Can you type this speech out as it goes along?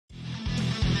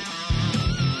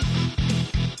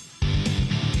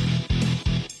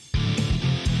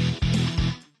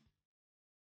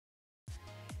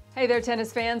Hey there,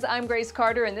 tennis fans. I'm Grace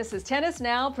Carter, and this is Tennis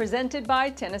Now, presented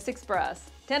by Tennis Express.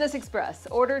 Tennis Express,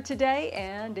 order today,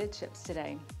 and it ships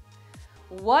today.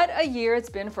 What a year it's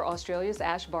been for Australia's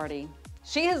Ashleigh Barty.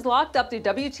 She has locked up the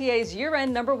WTA's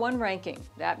year-end #1 ranking.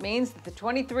 That means that the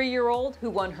 23-year-old, who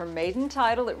won her maiden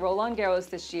title at Roland Garros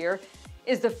this year,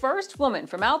 is the first woman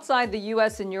from outside the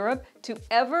U.S. and Europe to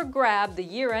ever grab the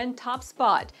year-end top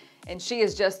spot. And she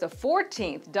is just the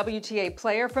 14th WTA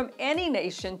player from any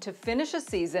nation to finish a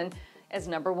season as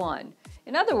 #1.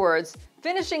 In other words,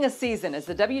 finishing a season as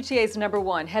the WTA's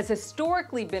 #1 has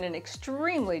historically been an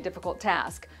extremely difficult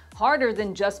task, harder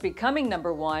than just becoming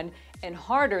 #1 and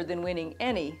harder than winning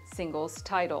any singles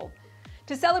title.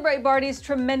 To celebrate Barty's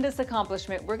tremendous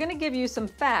accomplishment, we're going to give you some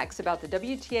facts about the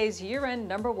WTA's year-end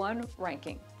 #1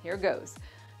 ranking. Here goes.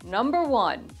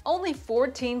 #1, only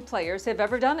 14 players have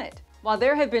ever done it. While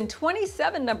there have been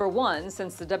 27 #1s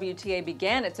since the WTA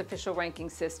began its official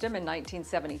ranking system in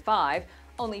 1975,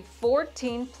 only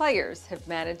 14 players have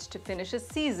managed to finish a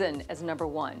season as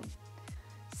 #1.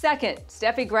 Second,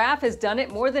 Steffi Graf has done it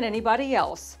more than anybody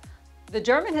else. The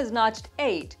German has notched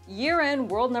 8 year-end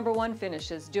world #1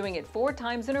 finishes, doing it 4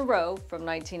 times in a row from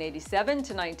 1987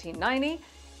 to 1990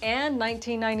 and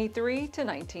 1993 to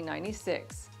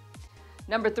 1996.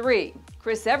 #3,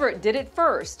 Chris Evert did it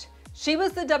first. She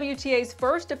was the WTA's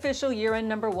first official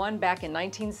year-end #1 back in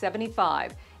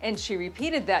 1975, and she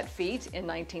repeated that feat in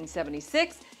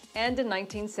 1976 and in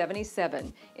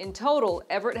 1977. In total,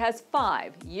 Evert has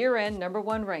 5 year-end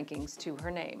 #1 rankings to her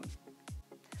name.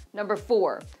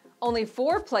 #4, only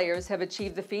 4 players have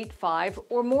achieved the feat 5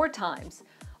 or more times.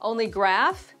 Only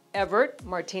Graf, Evert,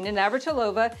 Martina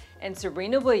Navratilova, and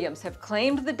Serena Williams have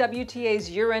claimed the WTA's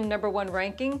year-end #1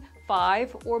 ranking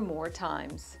 5 or more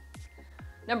times.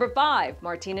 #5,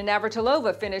 Martina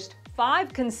Navratilova finished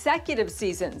 5 consecutive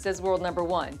seasons as world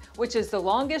 #1, which is the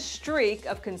longest streak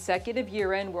of consecutive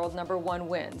year-end world #1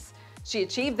 wins. She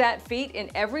achieved that feat in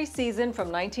every season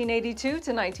from 1982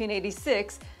 to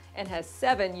 1986 and has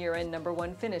 7 year-end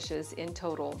 #1 finishes in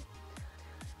total.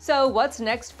 So what's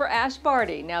next for Ashleigh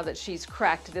Barty now that she's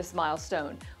cracked this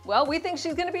milestone? Well, we think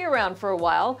she's going to be around for a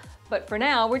while, but for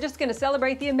now, we're just going to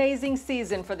celebrate the amazing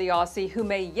season for the Aussie, who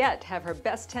may yet have her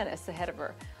best tennis ahead of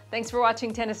her. Thanks for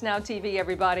watching Tennis Now TV,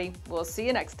 everybody. We'll see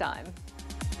you next time.